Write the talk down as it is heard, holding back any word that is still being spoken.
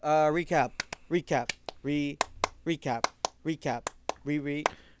Recap. Recap. Recap. Recap. Recap.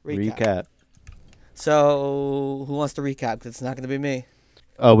 Recap. So, who wants to recap? 'Cause it's not going to be me.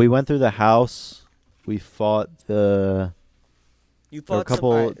 Oh, we went through the house. We fought You there were a fought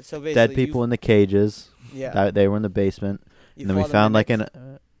couple alright, so basically dead people in the cages. Yeah. They were in the basement. You And then we fought a found like mimic.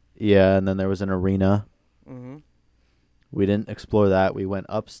 and then there was an arena. Mm-hmm. We didn't explore that. We went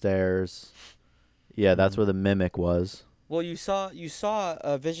upstairs. Yeah, that's where the mimic was. Well, you saw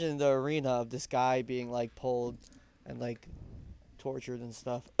a vision in the arena of this guy being like pulled and like tortured and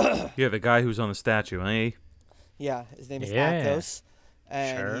stuff. Yeah, the guy who's on the statue, eh? Yeah, his name is Yeah. Athos,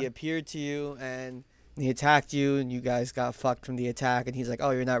 and Sure. he appeared to you and he attacked you, and you guys got fucked from the attack. And he's like,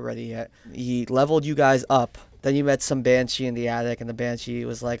 "Oh, you're not ready yet." He leveled you guys up. Then you met some banshee in the attic, and the banshee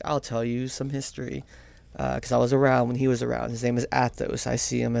was like, "I'll tell you some history." Because I was around when he was around. His name is Athos. I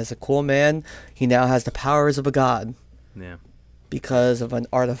see him as a cool man. He now has the powers of a god Yeah. because of an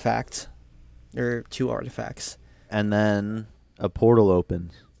artifact, or two artifacts. And then a portal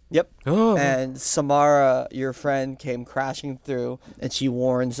opens. Yep. Oh. And Samara, your friend, came crashing through, and she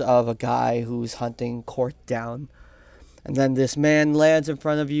warns of a guy who's hunting Court down. And then this man lands in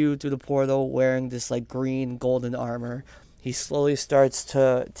front of you through the portal wearing this like green golden armor. He slowly starts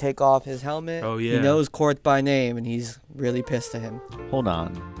to take off his helmet. Oh, He yeah. knows Court by name, and he's really pissed at him. Hold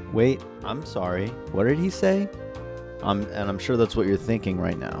on. Wait, I'm sorry. What did he say? And I'm sure that's what you're thinking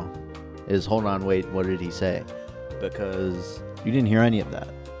right now. Is hold on, wait, what did he say? Because you didn't hear any of that.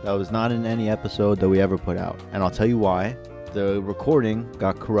 That was not in any episode that we ever put out. And I'll tell you why. The recording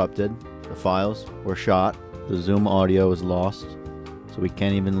got corrupted. The files were shot. The Zoom audio was lost. So we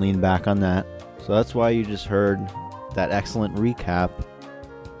can't even lean back on that. So that's why you just heard that excellent recap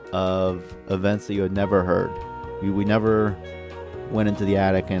of events that you had never heard. We never went into the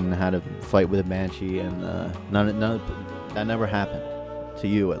attic and had a fight with a banshee, and none that never happened to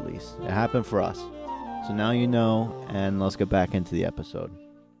you, at least. It happened for us. So now you know, and let's get back into the episode.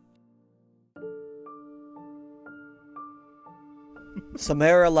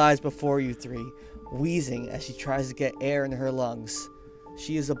 Samara lies before you three, wheezing as she tries to get air in her lungs.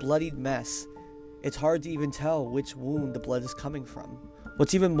 She is a bloodied mess. It's hard to even tell which wound the blood is coming from.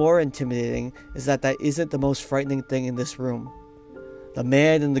 What's even more intimidating is that isn't the most frightening thing in this room. The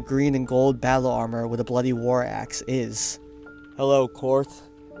man in the green and gold battle armor with a bloody war axe is. Hello, Korth.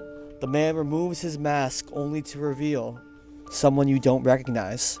 The man removes his mask only to reveal someone you don't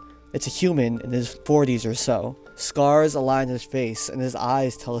recognize. It's a human in his 40s or so. Scars align his face, and his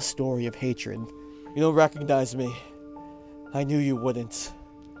eyes tell a story of hatred. You don't recognize me. I knew you wouldn't.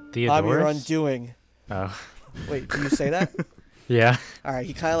 Theodorus? I'm your undoing. Oh. Wait, do you say that? Yeah. Alright,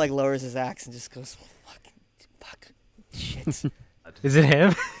 he kind of like lowers his axe and just goes, fuck, shit. Is it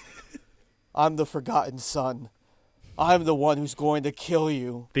him? I'm the forgotten son. I'm the one who's going to kill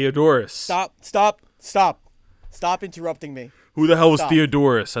you. Theodorus. Stop interrupting me. Who the hell was Stop.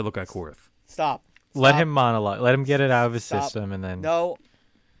 Theodorus? I look at Korth. Stop. Let Stop. him monologue. Let him get it out of his Stop. system, and then. No.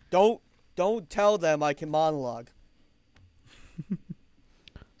 Don't tell them I can monologue.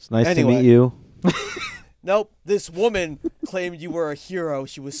 It's nice Anyway. to meet you. Nope, this woman claimed you were a hero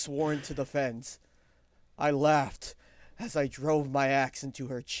she was sworn to defend. I laughed as I drove my axe into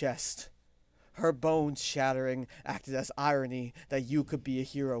her chest. Her bones shattering acted as irony that you could be a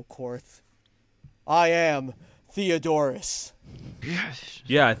hero, Korth. I am Theodorus.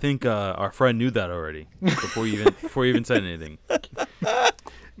 Yeah, I think our friend knew that already before you even said anything.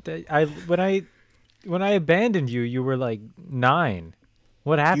 When I abandoned you, you were like 9.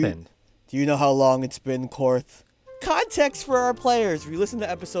 What happened? Do you know how long it's been, Korth? Context for our players. If you listen to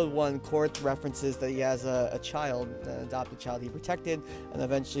episode 1, Korth references that he has a child, an adopted child he protected, and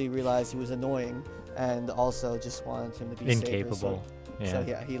eventually realized he was annoying, and also just wanted him to be Incapable. Safer, Yeah. So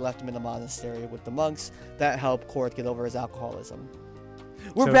yeah, he left him in the monastery with the monks. That helped Korth get over his alcoholism.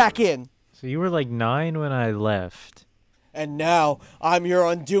 We're So- back in, So you were like 9 when I left. and now I'm your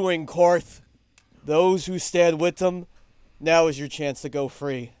undoing, Korth. Those who stand with them, now is your chance to go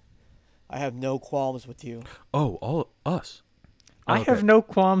free. I have no qualms with you. Oh, all us. I Okay. have no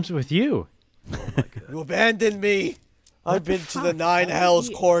qualms with you. You abandoned me. I've been to the 9 hells,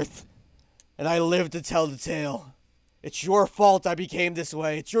 Korth, and I live to tell the tale. It's your fault I became this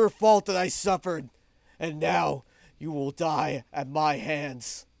way. It's your fault that I suffered. And now you will die at my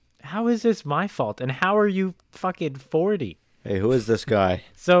hands. How is this my fault? And how are you fucking 40? Hey, who is this guy?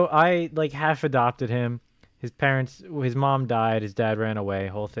 So I like half adopted him. His mom died, his dad ran away,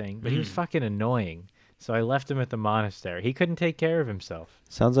 whole thing. But he was fucking annoying. So I left him at the monastery. He couldn't take care of himself.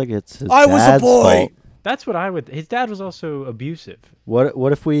 Sounds like it's his I was a dad's boy. fault. That's what I would. His dad was also abusive.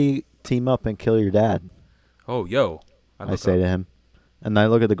 What if we team up and kill your dad? Oh, yo. I say to him. And I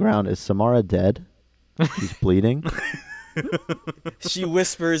look at the ground. Is Samara dead? She's bleeding. She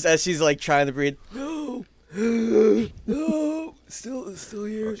whispers as she's like trying to breathe. No, no, still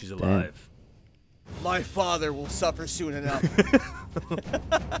here. Oh, she's alive. My father will suffer soon enough.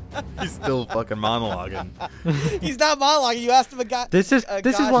 He's still fucking monologuing. He's not monologuing. You asked him a guy. This is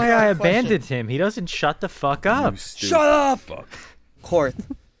why I question. abandoned him. He doesn't shut the fuck up. You stupid Shut up! Fuck. Korth,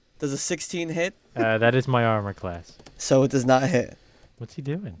 does a 16 hit? That is my armor class. So it does not hit. What's he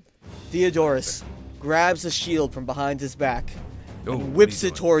doing? Theodorus grabs a shield from behind his back Oh, and what whips are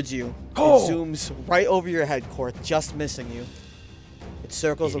you it doing? towards you. Oh! It zooms right over your head, Korth, just missing you. It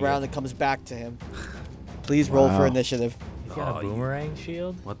circles Idiot. around and comes back to him. Please roll for Wow. initiative. He's got Oh, a you- boomerang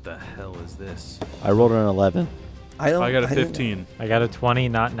shield. What the hell is this? I rolled an 11. I don't. I got a didn't- 15. I got a 20,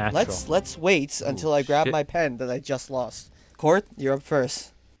 not natural. Let's wait until I grab shit. my pen that I just lost. Korth, you're up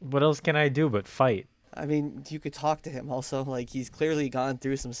first. What else can I do but fight? I mean, you could talk to him also. Like, he's clearly gone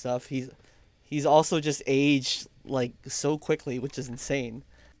through some stuff. He's also just aged like so quickly, which is insane.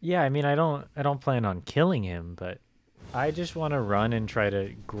 Yeah, I mean, I don't plan on killing him, but I just want to run and try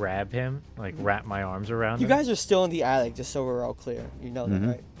to grab him, like wrap my arms around You him. guys are still in the attic, just so we're all clear. You know that, Mhm.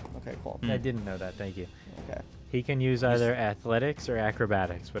 right? Okay, cool. I didn't know that. Thank you. Okay. He can use either athletics or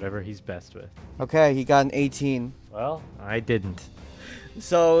acrobatics, whatever he's best with. Okay, he got an 18. Well, I didn't.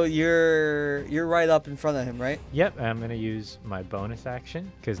 So you're right up in front of him, right? Yep, I'm gonna use my bonus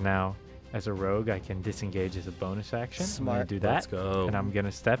action because now, as a rogue, I can disengage as a bonus action. I'm Smart. gonna do that, Let's go. and I'm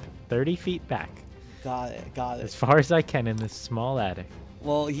gonna step 30 feet back, Got it. Got as it. far as I can in this small attic.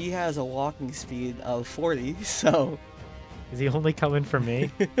 Well, he has a walking speed of 40, so Is he only coming for me?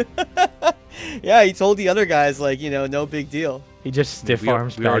 yeah, he told the other guys like, no big deal. He just stiff We al-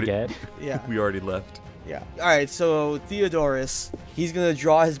 arms we already- baguette. Yeah. We already left. Yeah. All right. So Theodorus, he's gonna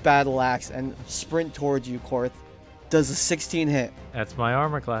draw his battle axe and sprint towards you, Korth. Does a 16 hit? That's my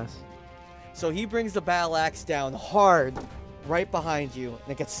armor class. So he brings the battle axe down hard, right behind you,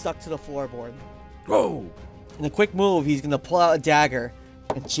 and it gets stuck to the floorboard. Whoa! In a quick move, he's gonna pull out a dagger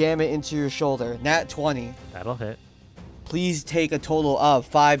and jam it into your shoulder. Nat 20. That'll hit. Please take a total of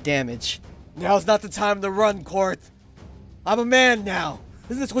 5 damage. Now's not the time to run, Korth. I'm a man now.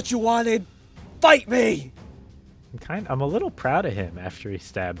 Isn't this what you wanted? Fight me! I'm a little proud of him after he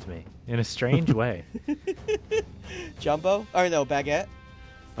stabbed me in a strange way. Jumbo? Or no, Baguette.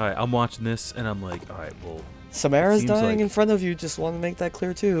 All right, I'm watching this and I'm like, all right, well, Samara's Seems dying like- in front of you. Just want to make that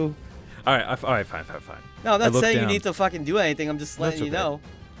clear too. all right, all right, fine. No, I'm I not look saying you down. need to fucking do anything. I'm just letting That's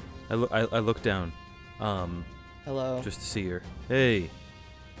you okay. know. I look down, Hello. just to see her. Hey,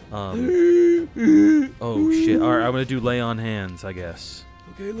 oh shit. All right, I'm gonna do lay on hands, I guess.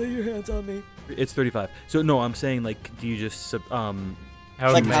 Okay, lay your hands on me. It's 35. So no, I'm saying like, do you just How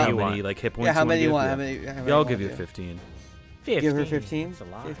Like many how you many want? like hit points? Yeah, how many you wanna want? give? How many? Yeah, I'll give you 15. 15. Give her 15. That's a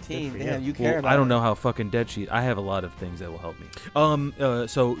lot. Good 15. for Damn, you. you care Well, about. I don't it. know how fucking dead she. I have a lot of things that will help me.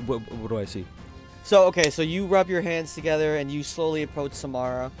 So what do I see? So okay, so you rub your hands together and you slowly approach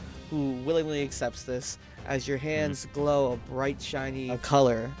Samara, who willingly accepts this. As your hands glow a bright, shiny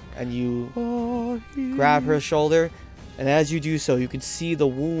color, and you grab her shoulder, and as you do so, you can see the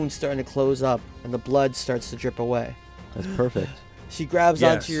wound starting to close up, and the blood starts to drip away. That's perfect. She grabs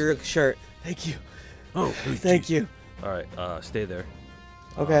Yes. onto your shirt. Thank you. Oh, Thank you. All right, stay there.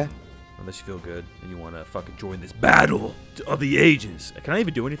 Okay. Unless you feel good and you want to fucking join this battle of the ages. Can I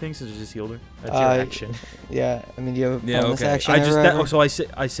even do anything since I just healed her? That's your action. Yeah. I mean, do you have a Yeah, bonus okay. action? I or just whatever? so I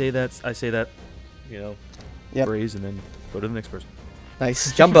say that, you know, Yep. phrase and then go to the next person.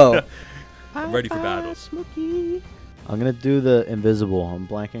 Nice. Jumbo. I'm ready for battle. I'm gonna do the invisible. I'm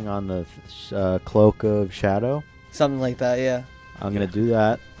blanking on the cloak of shadow. Something like that. Yeah. I'm gonna do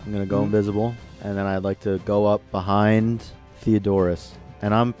that. I'm gonna go Mhm. invisible, and then I'd like to go up behind Theodorus.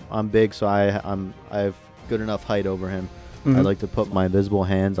 And I'm big, so I have good enough height over him. Mhm. I'd like to put my invisible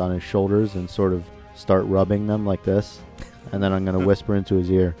hands on his shoulders and sort of start rubbing them like this, and then I'm gonna whisper into his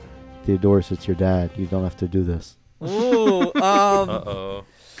ear, "Theodorus, it's your dad. You don't have to do this." Ooh. Uh-oh.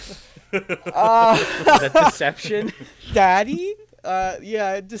 Is that deception? Daddy.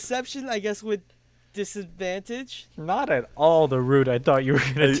 Yeah. Deception. I guess with disadvantage. Not at all the route I thought you were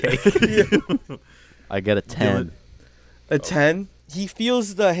gonna take. I get a 10. A 10. He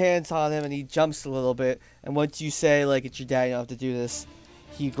feels the hands on him and he jumps a little bit. And once you say like it's your dad, you don't have to do this.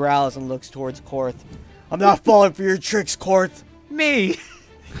 He growls and looks towards Korth. I'm not falling for your tricks, Korth. Me?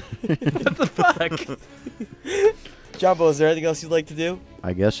 What the fuck? Jumbo, is there anything else you'd like to do?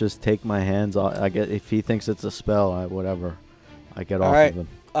 I guess just take my hands off. I get if he thinks it's a spell, whatever. I get All off right. of him.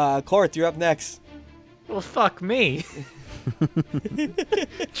 Korth, you're up next. Well, fuck me.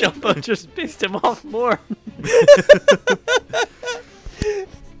 Jumbo just pissed him off more.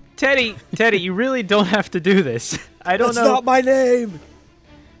 Teddy, you really don't have to do this. I don't That's know. not my name.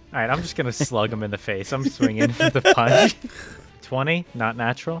 All right, I'm just gonna slug him in the face. I'm swinging for the punch. 20, not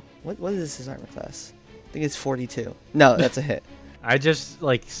natural. What is his armor class? I think it's 42. No, that's a hit. I just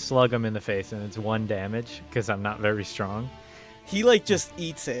like slug him in the face, and it's 1 damage because I'm not very strong. He like just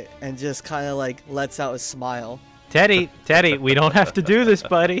eats it and just kind of like lets out a smile. Teddy, we don't have to do this,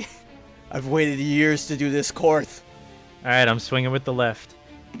 buddy. I've waited years to do this, Korth. All right, I'm swinging with the left.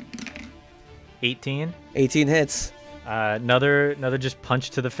 18. 18 hits. Another just punch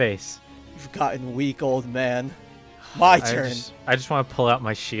to the face. You've gotten weak, old man. My turn. I just want to pull out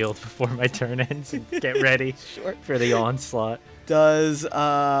my shield before my turn ends and get ready Sure. for the onslaught. Does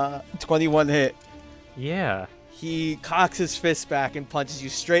 21 hit? Yeah. He cocks his fist back and punches you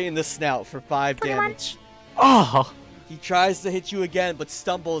straight in the snout for 5 damage. Oh. He tries to hit you again, but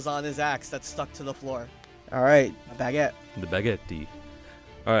stumbles on his axe that's stuck to the floor. All right, a baguette. The baguette D.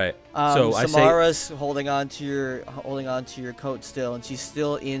 All right. So I say, Samara's holding on to your coat still, and she's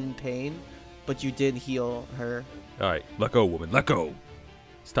still in pain, but you did heal her. all right, let go, woman, let go.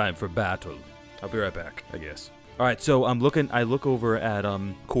 It's time for battle. I'll be right back, I guess. All right, so I look over at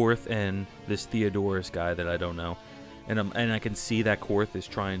Korth and this Theodorus guy that I don't know, and I can see that Korth is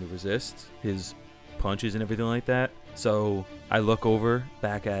trying to resist his punches and everything like that. So I look over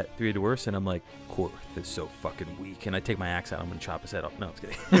back at Theodorus and I'm like, Korth is so fucking weak, and I take my axe out. I'm gonna chop his head off. No, I'm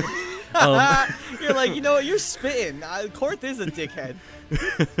just kidding. You're like, you know what? You're spitting. Korth is a dickhead.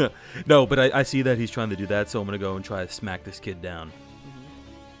 No, but I see that he's trying to do that, so I'm gonna go and try to smack this kid down.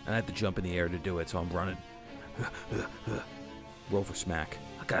 And I have to jump in the air to do it, so I'm running. Roll for smack.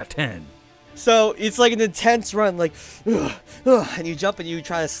 I got a 10. So it's like an intense run, like, and you jump and you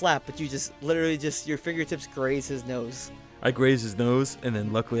try to slap, but you just literally your fingertips graze his nose. I graze his nose, and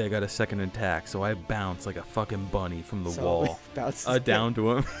then luckily I got a second attack, so I bounce like a fucking bunny from the wall Bounces down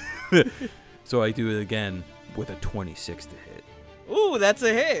to him. So I do it again with a 26 to hit. Ooh, that's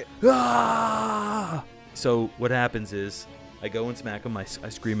a hit. Ah! So what happens is I go and smack him, I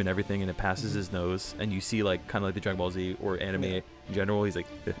scream and everything, and it passes his nose, and you see like kind of like the Dragon Ball Z or anime in general, he's like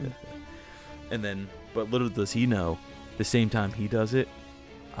and then, but little does he know, the same time he does it,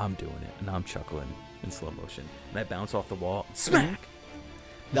 I'm doing it, and I'm chuckling in slow motion, and I bounce off the wall, smack.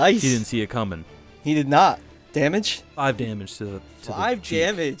 Nice. He didn't see it coming. He did not. Damage? 5 damage to the 5 cheek.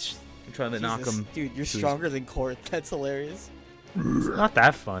 damage. I'm trying to knock Jesus. him. Dude, you're to his- stronger than Korth. That's hilarious. It's not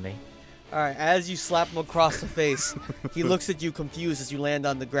that funny. All right, as you slap him across the face, he looks at you confused as you land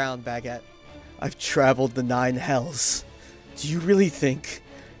on the ground, Baguette. I've traveled the 9 hells. Do you really think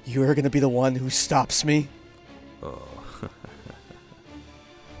you're going to be the one who stops me? Oh.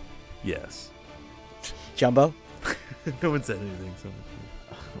 Yes. Jumbo? No one said anything. So.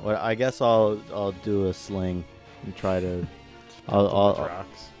 Well, I guess I'll do a sling and try to. I'll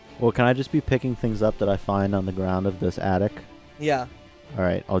Rocks. well, can I just be picking things up that I find on the ground of this attic? Yeah. All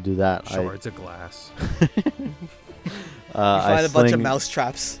right, I'll do that. You Shards of glass. find a bunch of mouse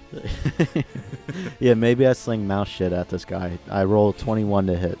traps. Yeah, maybe I sling mouse shit at this guy. I roll 21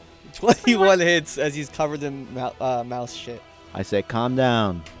 to hit. 21 hits as he's covered in mouse shit. I say, calm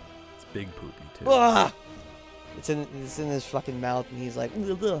down. It's big poopy too. Ah! It's in his fucking mouth, and he's like,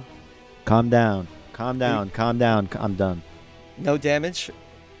 ugh, ugh. Calm down. Calm down. Calm down. I'm done. No damage.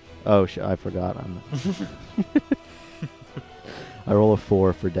 Oh, I forgot. I roll a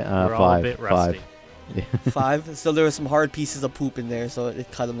 4 for We're 5. all a bit rusty. 5. So there were some hard pieces of poop in there, so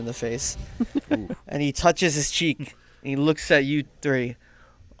it cut him in the face. And he touches his cheek, and he looks at you 3.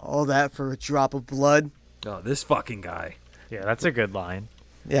 All that for a drop of blood? Oh, this fucking guy. Yeah, that's a good line.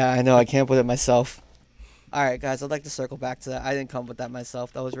 Yeah, I know. I can't put it myself. All right, guys, I'd like to circle back to that. I didn't come up with that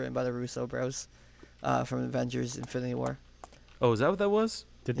myself. That was written by the Russo bros from Avengers Infinity War. Oh, is that what that was?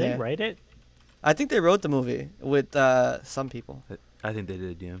 Did they Yeah. write it? I think they wrote the movie with some people. I think they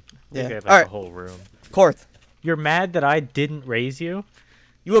did, yeah. Yeah. They have All like a right, whole room. Korth, You're mad that I didn't raise you?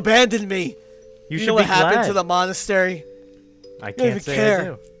 you abandoned me. You should know be what happened glad. to the monastery? I don't even can't say care. I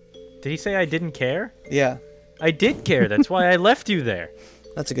do. Did he say I didn't care? Yeah, I did care. That's why I left you there.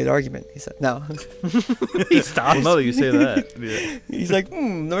 that's a good argument. He said, no. He stopped. Well, no, you say that. Yeah. He's like,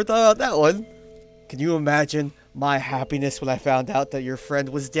 never thought about that one. Can you imagine my happiness when I found out that your friend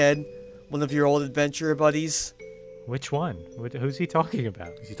was dead? One of your old adventurer buddies? Which one? Who's he talking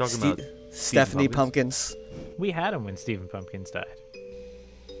about? Is he talking Ste- about Stephanie Pumpkins? Pumpkins. We had him when Stephen Pumpkins died.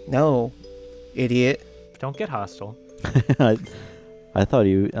 No, idiot. Don't get hostile. I thought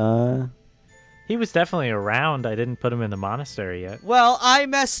you. He was definitely around. I didn't put him in the monastery yet. Well, I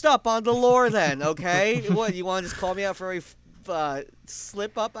messed up on the lore then, okay? What, you want to just call me out for a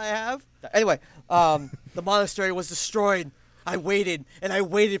slip up I have? Anyway, the monastery was destroyed I waited, and I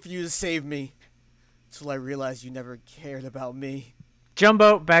waited for you to save me. Until I realized you never cared about me.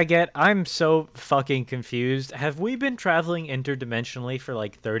 Jumbo, Baguette, I'm so fucking confused. Have we been traveling interdimensionally for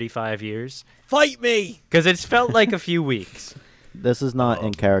like 35 years? Fight me! Because it's felt like a few weeks. This is not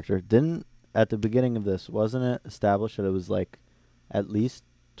in character. Didn't at the beginning of this, wasn't it established that it was like at least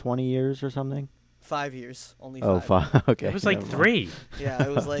 20 years or something? 5 years. Only 5. Oh, 5. Okay. It was like never mind. 3. Yeah,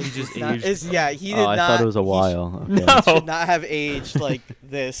 it was like... He just not, aged. he did Oh, not... I thought it was a he while. Okay. No. should not have aged like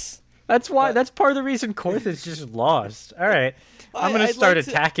this. That's why. But- That's part of the reason Korth is just lost. All right, I'm gonna I'd start like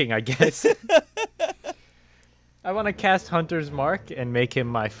to- attacking. I guess. I want to cast Hunter's Mark and make him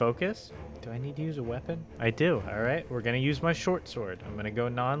my focus. Do I need to use a weapon? I do. All right, we're gonna use my short sword. I'm gonna go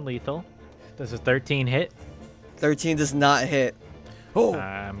non-lethal. Does a 13 hit? 13 does not hit. Oh,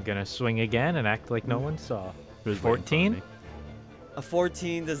 I'm gonna swing again and act like no one saw. It was right in front of 14? me. A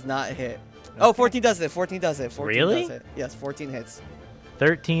 14 does not hit. Oh, 14 does hit. 14 does hit. 14 Really? does hit. Yes, 14 hits.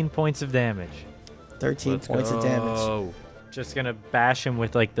 13 points of damage. 13 Let's points of damage. go. Just gonna bash him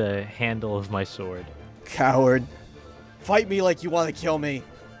with like the handle of my sword. Coward. Fight me like you want to kill me.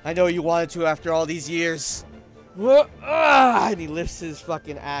 I know you wanted to after all these years. And he lifts his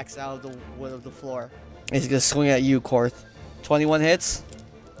fucking axe out of the wood of the floor. He's gonna swing at you, Korth. 21 hits.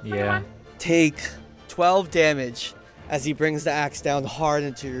 Yeah. Take 12 damage as he brings the axe down hard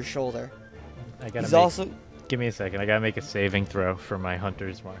into your shoulder. I gotta He's make, also... Give me a second. I gotta make a saving throw for my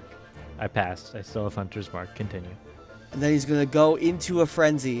Hunter's Mark. I passed. I still have Hunter's Mark. Continue. And then he's gonna go into a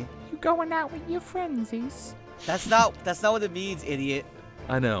frenzy. You going out with your frenzies? That's not what it means, idiot.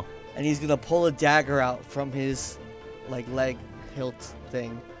 I know. And he's gonna pull a dagger out from his leg hilt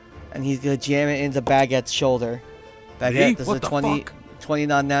thing, and he's gonna jam it into Baguette's shoulder. Baguette, does What a the 20 fuck? 20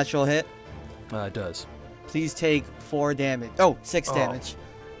 non-natural hit? It does. Please take 4 damage. Oh, 6 Oh. damage.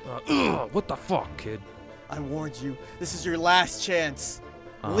 What the fuck, kid? I warned you. This is your last chance.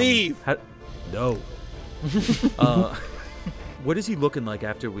 Leave. No. What is he looking like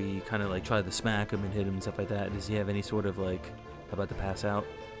after we kind of like try to smack him and hit him and stuff like that? Does he have any sort of like about to pass out?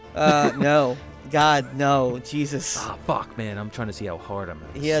 No. God, no. Jesus. Ah, fuck, man. I'm trying to see how hard I'm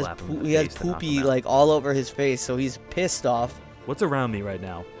gonna He has slap him in the he has face to knock him poopy out. like all over his face, so he's pissed off. What's around me right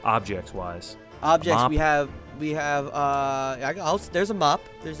now, objects wise? Objects mop? we have there's a mop.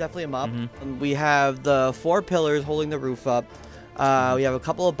 There's definitely a mop. Mhm. We have the 4 pillars holding the roof up. We have a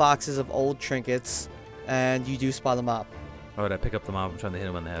couple of boxes of old trinkets, and you do spot a mop. Oh, did I pick up the mop? I'm trying to hit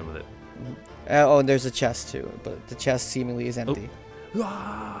him on the head with it. Oh, and there's a chest too, but the chest seemingly is empty.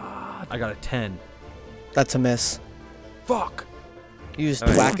 Ah, I got a 10. That's a miss. Fuck. You just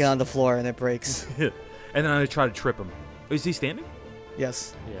Alright. whack it on the floor and it breaks. And then I'm gonna try to trip him. Oh, is he standing?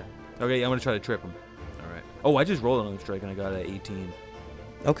 Yes. Yeah. Okay, yeah, I'm gonna try to trip him. All right. Oh, I just rolled on a strike and I got an 18.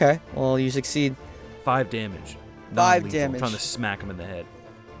 Okay. Well, you succeed. 5 damage. 5 Non-lethal. damage. I'm trying to smack him in the head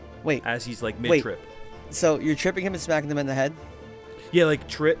Wait. as he's like Wait. mid-trip. So you're tripping him and smacking him in the head? Yeah, like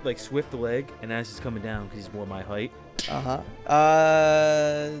trip, like swift the leg, and as he's coming down because he's more my height.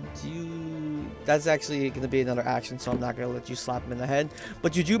 That's actually going to be another action, so I'm not going to let you slap him in the head.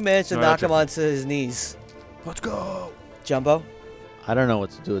 But you do manage to No, knock that's him it. onto his knees. Let's go. Jumbo? I don't know what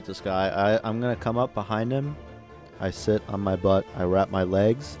to do with this guy. I'm going to come up behind him. I sit on my butt. I wrap my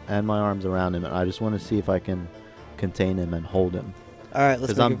legs and my arms around him. And I just want to see if I can contain him and hold him. All right,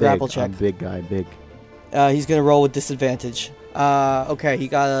 let's Because make I'm a grapple big. check. I'm big guy, big. He's going to roll with disadvantage. Okay, he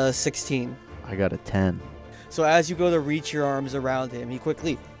got a 16. I got a 10. So as you go to reach your arms around him, he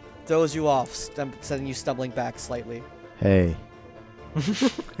quickly throws you off, sending you stumbling back slightly. Hey.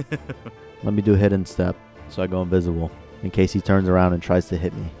 Let me do hidden step so I go invisible in case he turns around and tries to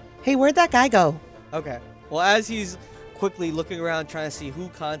hit me. Hey, where'd that guy go? Okay. Well, as he's quickly looking around trying to see who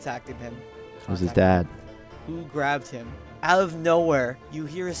contacted him. It was his dad. Who grabbed him. Out of nowhere, you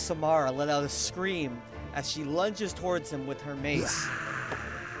hear Samara let out a scream as she lunges towards him with her mace.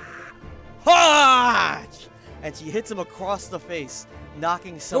 Ha! And she hits him across the face,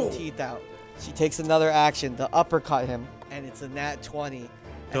 knocking some teeth out. She takes another action to uppercut him, and it's a nat 20. And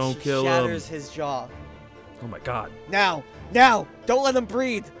Don't she kill him. shatters his jaw. Oh my god. Now, don't let him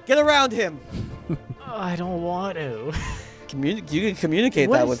breathe. Get around him. I don't want to. You can communicate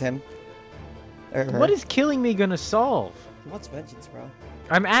What that is- with him. Or her. What is killing me gonna solve? What's vengeance, bro?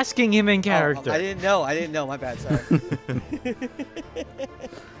 I'm asking him in character. Oh, I didn't know. My bad. Sorry.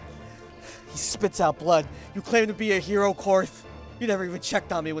 He spits out blood. You claim to be a hero, Korth. You never even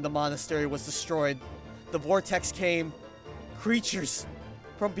checked on me when the monastery was destroyed. The vortex came. Creatures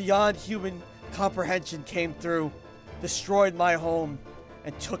from beyond human comprehension came through, destroyed my home,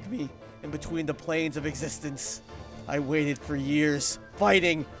 and took me in between the planes of existence. I waited for years,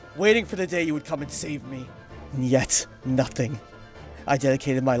 fighting, waiting for the day you would come and save me. And yet, nothing. I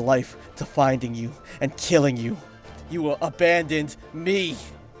dedicated my life to finding you and killing you. You abandoned me.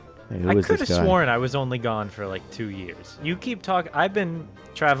 Hey, who I is could this have guy? sworn I was only gone for like 2 years. You keep talking. I've been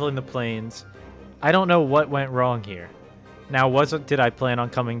traveling the plains. I don't know what went wrong here. Now, did I plan on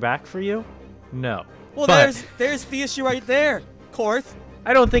coming back for you? No. Well, But there's the issue right there, Korth.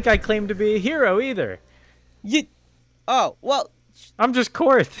 I don't think I claim to be a hero either. Oh, well, I'm just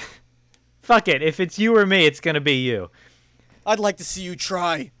Korth. Fuck it. If it's you or me, it's gonna be you. I'd like to see you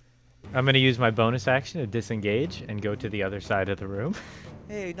try. I'm gonna use my bonus action to disengage and go to the other side of the room.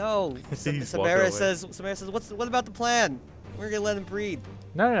 Hey, no. He's walking Samara away. says, what about the plan? We're gonna let him breed.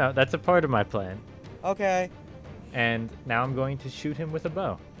 No, that's a part of my plan. Okay. And now I'm going to shoot him with a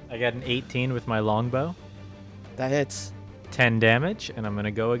bow. I got an 18 with my longbow, That hits. 10 damage, and I'm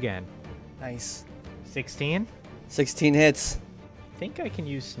gonna go again. Nice. 16. 16 hits. I think I can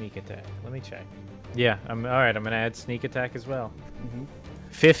use sneak attack. Let me check. Yeah, all right. I'm gonna add sneak attack as well.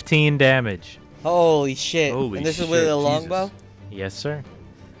 15 damage. Holy shit. Holy and this is with shit, a Jesus. longbow? Yes, sir.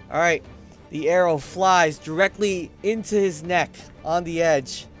 All right. The arrow flies directly into his neck on the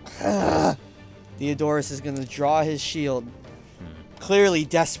edge. Theodorus is going to draw his shield. Clearly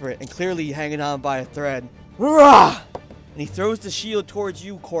desperate and clearly hanging on by a thread. Rah! And he throws the shield towards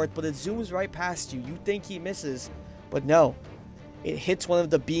you, Korth, but it zooms right past you. You think he misses, but no. It hits one of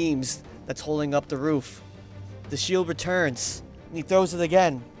the beams that's holding up the roof. The shield returns, and he throws it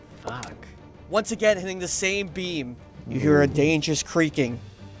again. Fuck. Once again, hitting the same beam. You hear a dangerous creaking.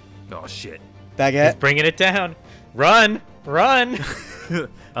 Oh shit. Baguette? Bringing it down. Run! Run!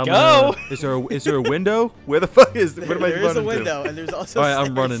 I'm, Go! Is there a window? Where the fuck is? Where am I There is running a window, and there's also All right, stairs.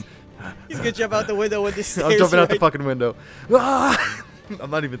 I'm running. He's gonna jump out the window with the stairs. I'm jumping out the right- fucking window. Ah! I'm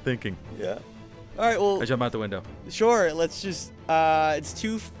not even thinking. Yeah. All right. Well, I jump out the window. sure. Let's just. It's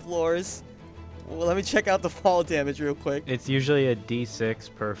 2 floors. Well, let me check out the fall damage real quick. It's usually a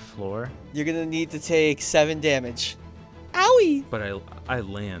d6 per floor. You're gonna need to take 7 damage. Owie! But I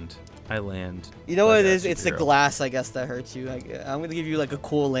land. I land. You know like what it a is? It's the superhero. glass, I guess, that hurts you. I'm gonna give you like a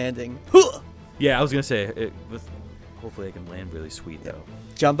cool landing. Yeah, I was gonna say. Hopefully, I can land really sweet though,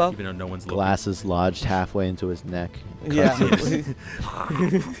 Jumbo? even though no one's looking. Glasses lodged halfway into his neck. Yeah.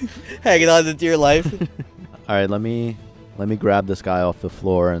 Hanging on to dear life. All right, let me grab this guy off the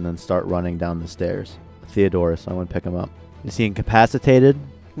floor and then start running down the stairs. Theodorus, I want to pick him up. Is he incapacitated?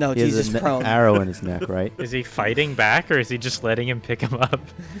 No, He has Jesus, an prone. arrow in his neck, right? Is he fighting back, or is he just letting him pick him up?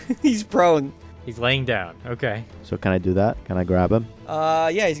 He's prone. He's laying down. Okay. So can I do that? Can I grab him?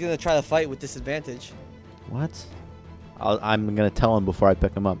 Yeah, he's gonna try to fight with disadvantage. What? I'm gonna tell him before I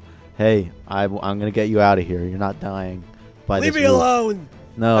pick him up. Hey, I'm gonna get you out of here. You're not dying. By Leave this me roof." alone.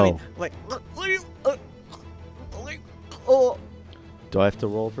 No. I mean, like, oh. Do I have to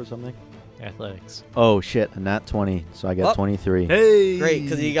roll for something? Athletics. Oh shit! A nat 20, so I get Oh. 23. Hey. Great,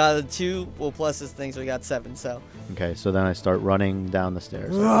 because he got a 2, well, plus his thing, so he got 7. So. Okay, so then I start running down the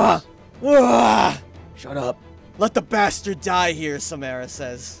stairs. Ah! Ah! Shut up. Let the bastard die here, Samara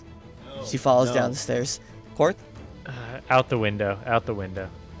says. She follows No. down the stairs. Korth? Out the window. Out the window.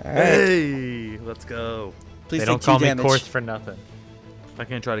 All right. Hey, let's go. Please They take don't 2 call me damage. Korth for nothing. I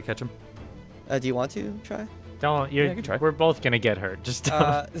can't try to catch him. Do you want to try? Don't. Yeah, I can try. We're both gonna get hurt. Just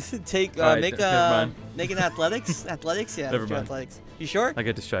don't. Take All right, make never mind. make an athletics. Athletics, yeah. Never let's do mind. athletics. You sure? I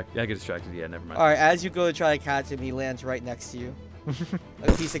get distracted. Yeah, I get distracted. Yeah, never mind. All right. As you go to try to catch him, he lands right next to you.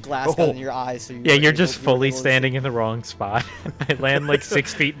 A piece of glass got in your eyes. So Yeah, you're just you were fully able to see. standing in the wrong spot. I land like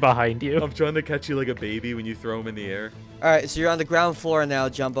 6 feet behind you. I'm trying to catch you like a baby when you throw him in the air. All right, so you're on the ground floor now,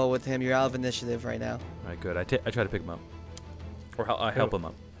 Jumbo, with him. You're out of initiative right now. All right, good. I try to pick him up, or I help him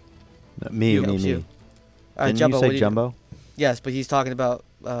up. No, me. All right, Didn't Jumbo. you what say do Jumbo? Yes, but he's talking about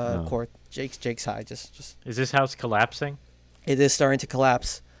No. Korth. Jake's high. Just. Is this house collapsing? It is starting to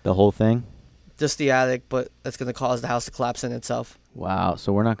collapse. The whole thing? Just the attic, but that's going to cause the house to collapse in itself. Wow.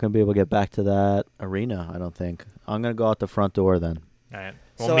 So we're not going to be able to get back to that arena, I don't think. I'm going to go out the front door then. All right.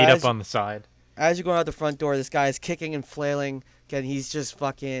 We'll So meet as- up on the side. As you're going out the front door, this guy is kicking and flailing. Again, he's just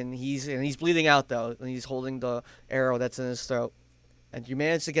he's bleeding out though, and he's holding the arrow that's in his throat. And you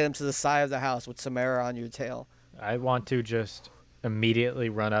manage to get him to the side of the house with Samara on your tail. I want to just immediately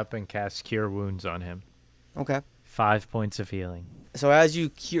run up and cast Cure Wounds on him. Okay. 5 points of healing. So as you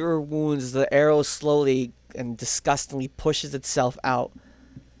cure wounds, the arrow slowly and disgustingly pushes itself out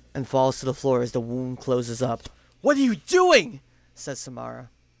and falls to the floor as the wound closes up. What are you doing? Says Samara.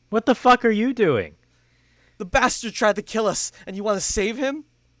 What the fuck are you doing? The bastard tried to kill us, and you want to save him?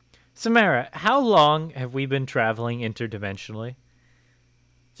 Samara, how long have we been traveling interdimensionally?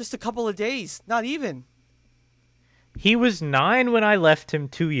 Just a couple of days, not even. He was 9 when I left him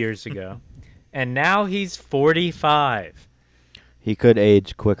 2 years ago. and now he's 45. He could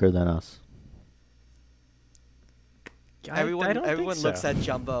age quicker than us. Everyone don't think so. looks at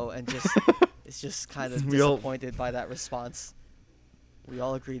Jumbo and just is just kind of We all- disappointed by that response. We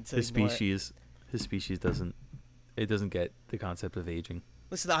all agreed to His ignore it. species doesn't get the concept of aging.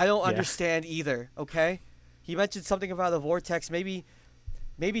 Listen, I don't Yeah. understand either, okay? He mentioned something about a vortex. Maybe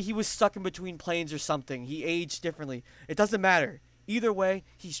he was stuck in between planes or something. He aged differently. It doesn't matter. Either way,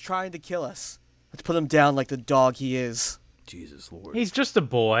 he's trying to kill us. Let's put him down like the dog he is. Jesus Lord. He's just a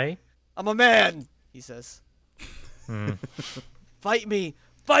boy. I'm a man, he says. Fight me!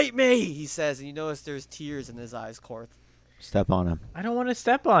 Fight me! He says, and you notice there's tears in his eyes, Korth. Step on him. I don't want to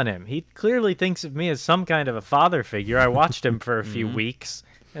step on him. He clearly thinks of me as some kind of a father figure. I watched him for a few weeks,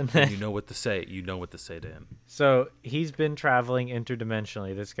 and then You know what to say. You know what to say to him. so he's been traveling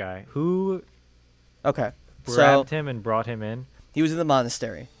interdimensionally. This guy who Okay, so grabbed him and brought him in. he was in the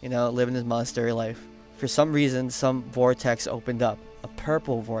monastery, living his monastery life. For some reason, some vortex opened up. A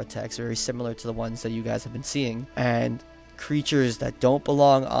purple vortex, very similar to the ones that you guys have been seeing. And creatures that don't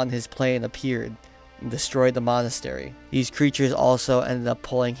belong on his plane appeared and destroyed the monastery. These creatures also ended up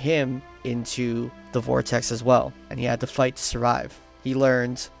pulling him into the vortex as well. And he had to fight to survive. He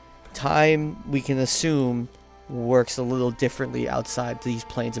learned time, we can assume, works a little differently outside these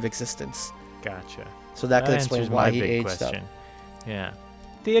planes of existence. Gotcha. So that could answers explain why my he big aged question. up. Yeah.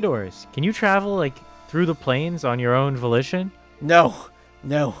 Theodorus, can you travel like through the planes on your own volition? No.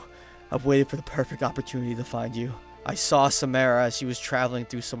 I've waited for the perfect opportunity to find you. I saw Samara as she was traveling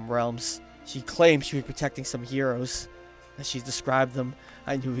through some realms. She claimed she was protecting some heroes. As she described them,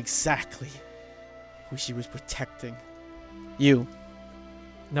 I knew exactly who she was protecting. You.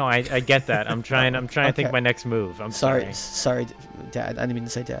 No, I get that. I'm trying to think Okay. my next move. I'm Sorry, sorry. Dad. I didn't mean to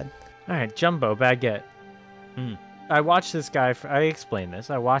say Dad. All right, Jumbo, baguette. Hmm. I watched this guy. I explained this.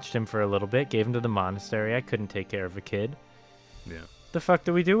 I watched him for a little bit. Gave him to the monastery. I couldn't take care of a kid. Yeah. The fuck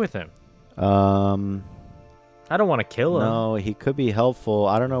do we do with him? Um, I don't want to kill him. no, he could be helpful.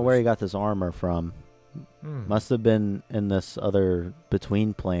 I don't know where he got this armor from. Hmm. Must have been in this other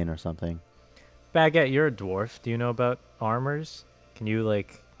between plane or something. Baguette, you're a dwarf. Do you know about armors? Can you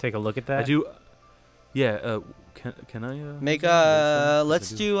like take a look at that? I do. Yeah. Can I? Make a. let's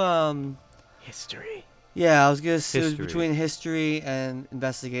do History. yeah, I was gonna say History. between history and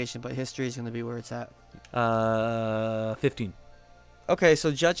investigation, but history is gonna be where it's at. 15. Okay,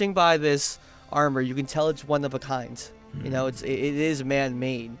 so judging by this armor, you can tell it's one of a kind. It is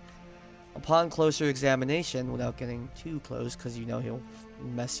man-made. Upon closer examination, without getting too close, because he'll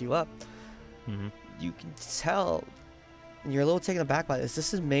mess you up, Mm-hmm. you can tell, and you're a little taken aback by this.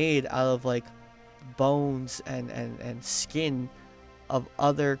 This is made out of like bones and skin of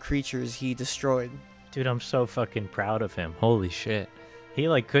other creatures he destroyed. Dude, I'm so fucking proud of him. Holy shit. He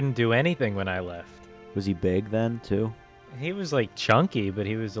like couldn't do anything when I left. Was he big then too? He was like chunky, but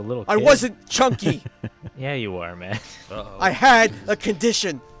he was a little kid. I wasn't chunky. Yeah, you are, man. Uh-oh. I had a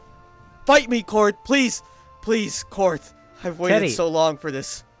condition. Fight me, Korth, please, Korth. I've waited Teddy. so long for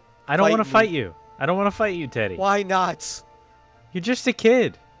this. I don't Fight want to me. fight you. I don't want to fight you, Teddy. Why not? You're just a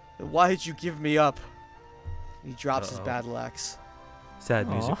kid. Then why did you give me up? He drops his Uh-oh. battle axe. Sad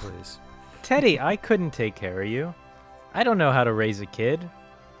music, Aw. please. Teddy, I couldn't take care of you. I don't know how to raise a kid.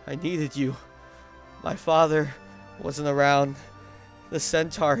 I needed you. My father wasn't around. The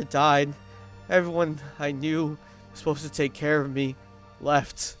centaur had died. Everyone I knew was supposed to take care of me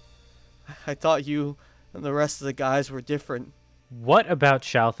left. I thought you and the rest of the guys were different. What about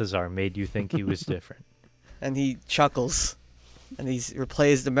Shalthazar made you think he was different? And he chuckles. And he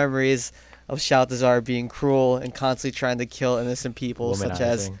replays the memories of Shalthazar being cruel and constantly trying to kill innocent people, such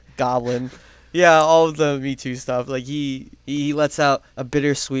as Womanizing. Goblin. Yeah, all of the Me Too stuff. Like he lets out a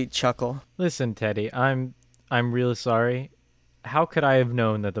bittersweet chuckle. Listen, Teddy, I'm real sorry. How could I have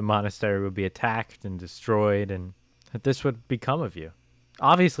known that the monastery would be attacked and destroyed and that this would become of you?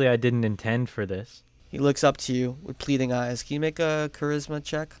 Obviously, I didn't intend for this. He looks up to you with pleading eyes. Can you make a charisma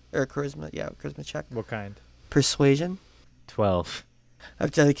check? Charisma check. What kind? Persuasion? 12.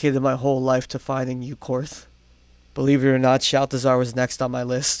 I've dedicated my whole life to finding you, Korth. Believe it or not, Shalthazar was next on my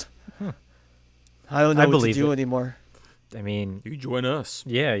list. I don't know I what to believe do it. anymore. I mean, You join us.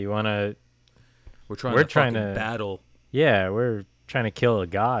 yeah, you want to... We're trying We're to trying fucking to- battle. Yeah, we're trying to kill a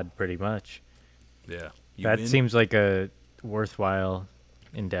god, pretty much. Yeah. You That win. seems like a worthwhile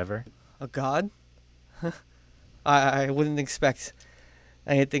endeavor. A god? I wouldn't expect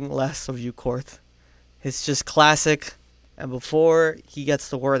anything less of you, Korth. It's just classic. And before he gets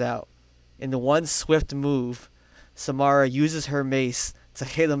the word out, in the one swift move, Samara uses her mace to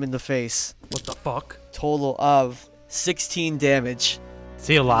hit him in the face. What the fuck? Total of 16 damage. Is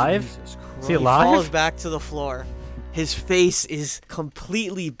he alive? Jesus Is he He falls alive? back to the floor. His face is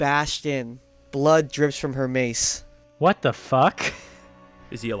completely bashed in. Blood drips from her mace. What the fuck?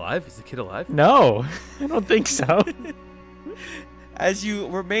 Is he alive? Is the kid alive? No, I don't think so. As you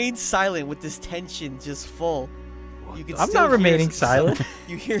remain silent with this tension just full, you can I'm still not hear remaining some- silent.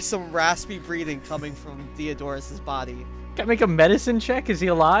 You hear some raspy breathing coming from Theodorus's body. Can I make a medicine check? Is he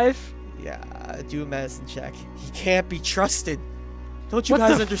alive? Yeah, do a medicine check. He can't be trusted. Don't you What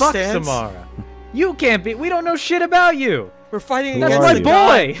guys the understand? fuck, Samara? You can't be. We don't know shit about you. We're fighting Who That's against are my the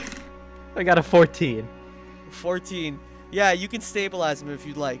you? god. boy. I got a 14. 14. Yeah, you can stabilize him if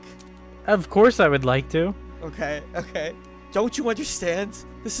you'd like. Of course I would like to. Okay, okay. Don't you understand?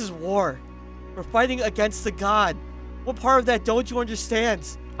 This is war. We're fighting against the god. What part of that don't you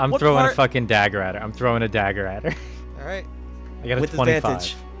understand? I'm What throwing part- a fucking dagger at her. I'm throwing a dagger at her. All right. I got a With 25.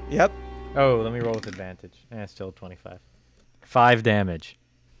 advantage. Yep. Oh, let me roll with advantage. Still 25. 5 damage.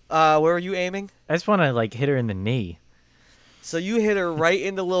 Where are you aiming? I just want to like hit her in the knee. So you hit her right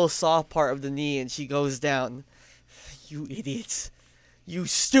in the little soft part of the knee and she goes down. You idiots. You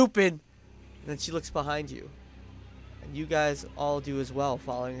stupid. And then she looks behind you. And you guys all do as well,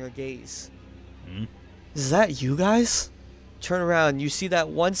 following her gaze. Hmm? Is that you guys? Turn around. You see that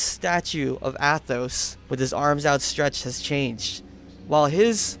one statue of Athos with his arms outstretched has changed. While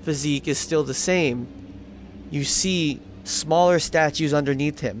his physique is still the same, you see smaller statues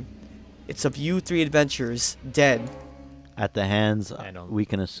underneath him. It's of you three adventurers, dead. At the hands, I don't- we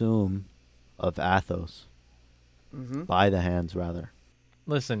can assume, of Athos. Mm-hmm. By the hands, rather.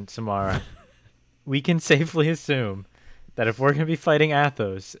 Listen, Samara. We can safely assume that if we're going to be fighting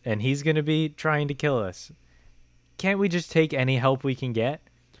Athos and he's going to be trying to kill us, can't we just take any help we can get?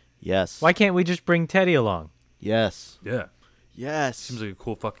 Yes. Why can't we just bring Teddy along? Yes. Yeah. Yes. Seems like a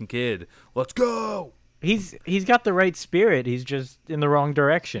cool fucking kid. Let's go. He's got the right spirit. He's just in the wrong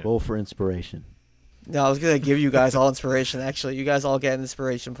direction. Roll for inspiration. No, I was gonna give you guys all inspiration. Actually, you guys all get an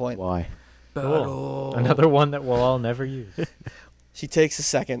inspiration point. Why? Battle. Another one that we'll all never use. She takes a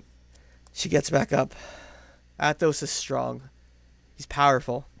second. She gets back up. Athos is strong. He's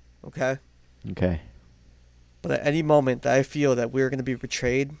powerful. Okay, Okay. but at any moment that I feel that we're gonna be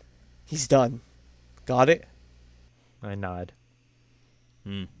betrayed, he's done. Got it? I nod.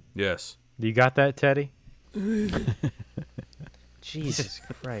 Yes. You got that, Teddy? Jesus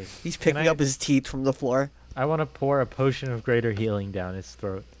Christ. He's Can picking I- up his teeth from the floor. I want to pour a potion of greater healing down his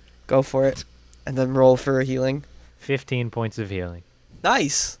throat. Go for it, and then roll for a healing. 15 points of healing.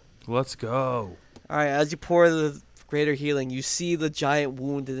 Nice. Let's go. All right, as you pour the greater healing, you see the giant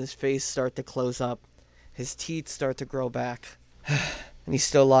wound in his face start to close up. His teeth start to grow back. And he's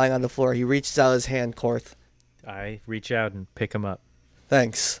still lying on the floor. He reaches out his hand, Korth. I reach out and pick him up.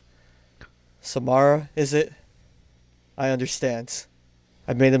 Thanks. Samara, is it? I understand.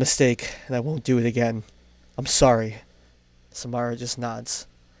 I made a mistake, and I won't do it again. I'm sorry. Samara just nods.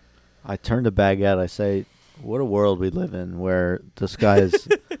 I turn to Baguette. I say, what a world we live in where this guy is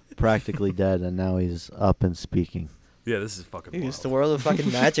practically dead and now he's up and speaking. Yeah, this is fucking Dude, wild. it's the world of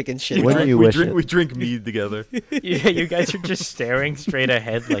fucking magic and shit. Wouldn't man. you we wish drink, it? we drink mead together. Yeah, you guys are just staring straight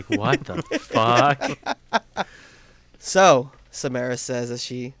ahead like, what the fuck? So, Samara says as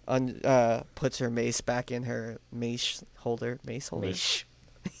she puts her mace back in her mace holder. Mace holder? Mish.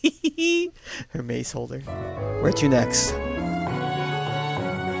 Her mace holder. Where to next?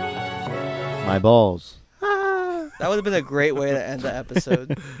 My balls. That would have been a great way to end the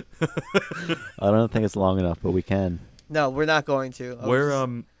episode. I don't think it's long enough, but we can. No, we're not going to. I Where was-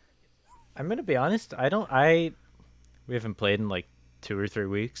 um I'm going to be honest. We haven't played in like 2 or 3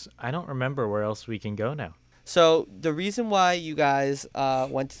 weeks. I don't remember where else we can go now. So the reason why you guys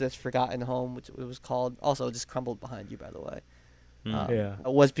went to this forgotten home, which it was called, also just crumbled behind you, by the way, Yeah.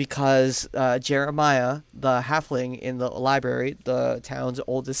 was because Jeremiah, the halfling in the library, the town's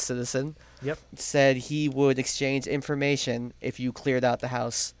oldest citizen, Yep. said he would exchange information if you cleared out the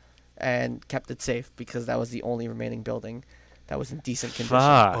house and kept it safe because that was the only remaining building that was in decent condition.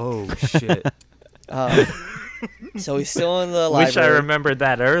 Fuck. oh shit. So he's still in the library. Wish I remembered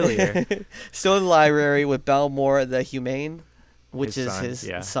that earlier. Still in the library with Belmore the Humane, which His is son, his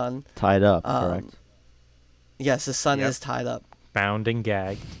yeah. son. Tied up, Um, correct? Yes, his son Yep. is tied up. Bound and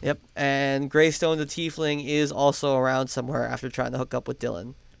gagged. Yep. And Greystone the Tiefling is also around somewhere after trying to hook up with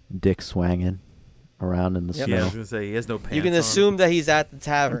Dylan. Dick swanging around in the Yep. Yeah, I snow. was gonna say he has no pants. You can on. assume that he's at the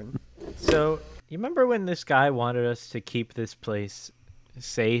tavern. So, you remember when this guy wanted us to keep this place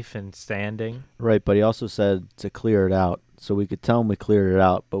safe and standing? Right, but he also said to clear it out. So we could tell him we cleared it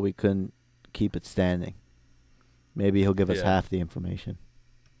out, but we couldn't keep it standing. Maybe he'll give us Yeah. half the information.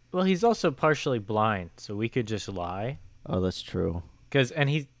 Well, he's also partially blind, so we could just lie. Oh, that's true. And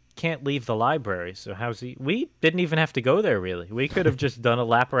can't leave the library, so how's he? We didn't even have to go there, really. We could have just done a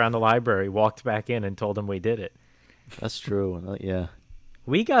lap around the library, walked back in, and told him we did it. That's true. Yeah.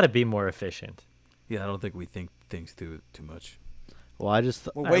 We got to be more efficient. Yeah, I don't think we think things through too much. Well, I just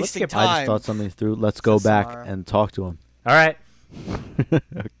We're right, let's wasting get- I time. just thought something through. Let's go Says back Samara. and talk to him. All right.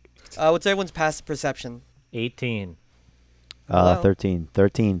 What's everyone's passive perception? 18. Hello? 13.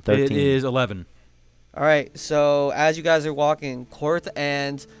 It is 11. All right. So as you guys are walking, Korth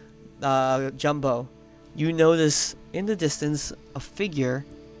and Jumbo, you notice in the distance a figure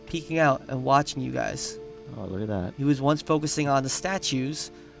peeking out and watching you guys. Oh, look at that. He was once focusing on the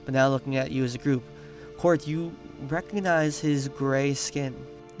statues, but now looking at you as a group. Korth, you recognize his gray skin.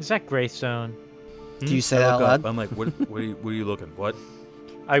 Is that Greystone? Do you say I that look out up, loud? I'm like, what are you looking? What?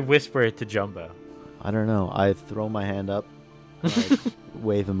 I whisper it to Jumbo. I don't know. I throw my hand up. And I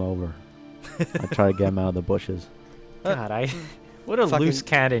wave him over. I try to get him out of the bushes. God, what a Fucking- loose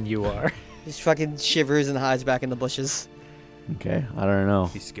cannon you are. He fucking shivers and hides back in the bushes. Okay. I don't know.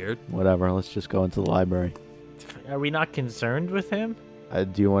 He's scared. Whatever. Let's just go into the library. Are we not concerned with him?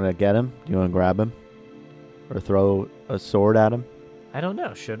 Do you want to get him? Do you want to grab him? Or throw a sword at him? I don't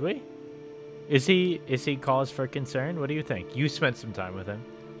know. Should we? Is he cause for concern? What do you think? You spent some time with him.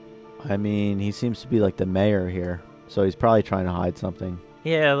 I mean, he seems to be like the mayor here. So he's probably trying to hide something.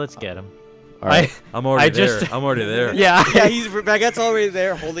 Yeah, let's get him. All right. I'm already I there. just- I'm already there. Yeah, Yeah, Baguette's already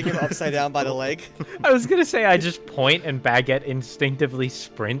there, holding him upside down by the leg. I was gonna say I just point and Baguette instinctively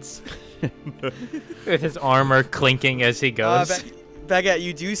sprints with his armor clinking as he goes. Baguette,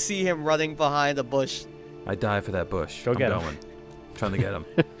 you do see him running behind a bush. I die for that bush. Go I'm get him. going. Trying to get him.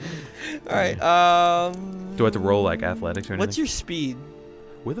 All right. Do I have to roll like athletics or anything? What's your speed?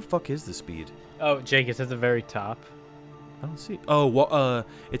 Where the fuck is the speed? Oh, Jake, it's at the very top. I don't see. Oh, well,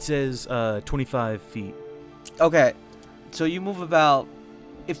 it says 25 feet. Okay, so you move about.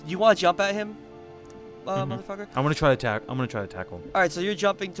 If you want to jump at him, motherfucker. I'm gonna try to I'm gonna try to tackle him. All right, so you're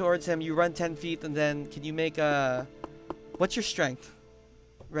jumping towards him. You run 10 feet, and then can you make a? What's your strength?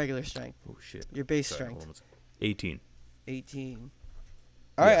 Regular strength. Oh shit. Your base Sorry, strength. hold on a second. 18. 18.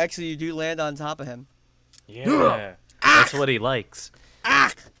 All right, Yeah. actually, you do land on top of him. Yeah, that's what he likes.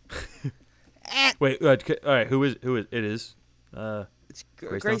 Wait. All right. Who is? It is. It's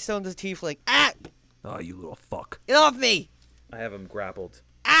Greystone? Greystone the Tiefling. Ah! Oh, you little fuck. Get off me! I have him grappled.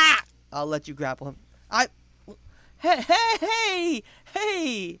 Ah! I'll let you grapple him. Hey!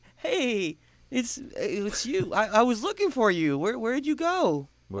 It's you. I was looking for you. Where'd you go?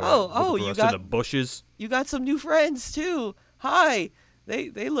 Where, Oh, looking for you us got- in the bushes. You got some new friends too. Hi. They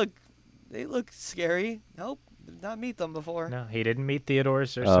look scary. Nope, did not meet them before. No, he didn't meet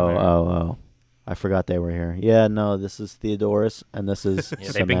Theodorus or Oh, Samara. oh. I forgot they were here. Yeah, no, this is Theodorus, and this is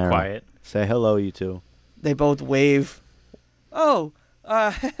Yeah, they've been Samara. quiet. Say hello, you two. They both wave. Oh,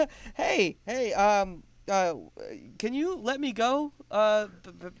 hey, can you let me go?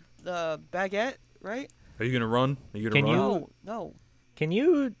 Baguette, right? Are you gonna run? Are you gonna Can run? you- No. Can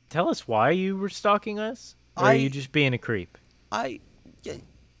you tell us why you were stalking us? Or are I- you just being a creep? I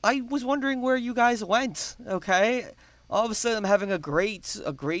was wondering where you guys went. Okay, all of a sudden I'm having a great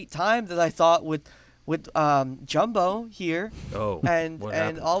time that I thought with Jumbo here, Oh. and what and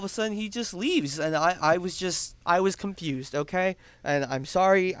happened? all of a sudden he just leaves, and I was confused. Okay, and I'm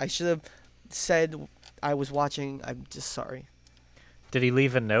sorry. I should have said I was watching. I'm just sorry. Did he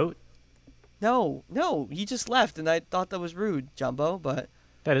leave a note? No, he just left, and I thought that was rude, Jumbo. But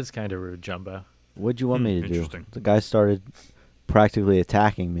That is kind of rude, Jumbo. What'd you want me to do? Interesting. The guy started practically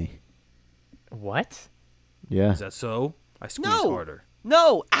attacking me. What? Yeah. Is that so? I squeeze No. harder.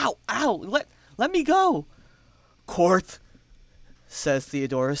 no, ow, let me go. Korth, says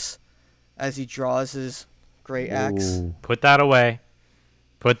Theodorus, as he draws his great axe. Ooh. Put that away.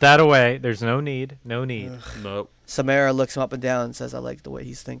 Put that away. There's no need. No need. Nope. Samara looks him up and down and says, "I like the way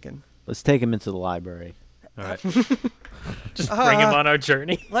he's thinking." Let's take him into the library. All right. Just bring him on our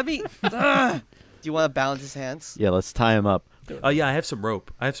journey. Let me. Do you want to balance his hands? Yeah, let's tie him up. Oh yeah, I have some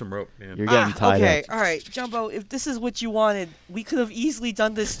rope. Yeah. You're getting tied okay, up. all right, Jumbo. If this is what you wanted, we could have easily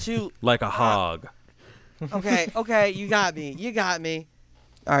done this too. Like a hog. Okay, you got me.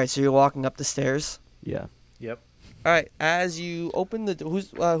 All right, so you're walking up the stairs. Yeah. Yep. All right, as you open the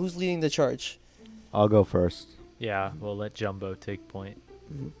who's leading the charge? I'll go first. Yeah, we'll let Jumbo take point.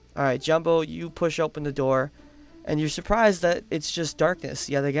 All right, Jumbo, you push open the door, and you're surprised that it's just darkness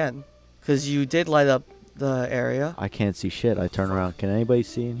yet again, because you did light up the area. I can't see shit. I turn around. Can anybody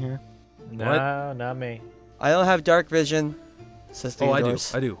see in here? No, not me. I don't have dark vision, says Oh, I do.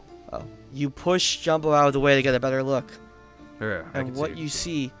 Theodorus. I do. Oh. You push Jumbo out of the way to get a better look, Yeah, I and can what see you it.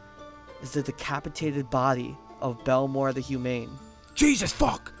 see is the decapitated body of Belmore the Humane. Jesus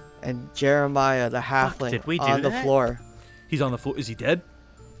fuck! and Jeremiah, the halfling, did we do on the that? floor. He's on the floor. Is he dead?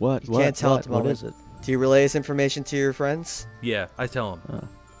 What? You can't tell at the What moment. is it? Do you relay this information to your friends? Yeah, I tell him. Oh.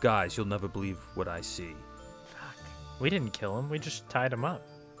 Guys, you'll never believe what I see. We didn't kill him. We just tied him up.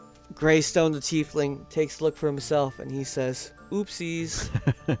 Greystone the tiefling takes a look for himself and he says, "Oopsies,"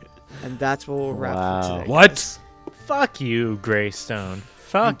 and that's where we'll wrap Wow. for today. What? guys. Fuck you, Greystone.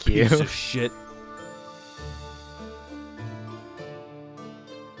 Fuck you. Piece of shit.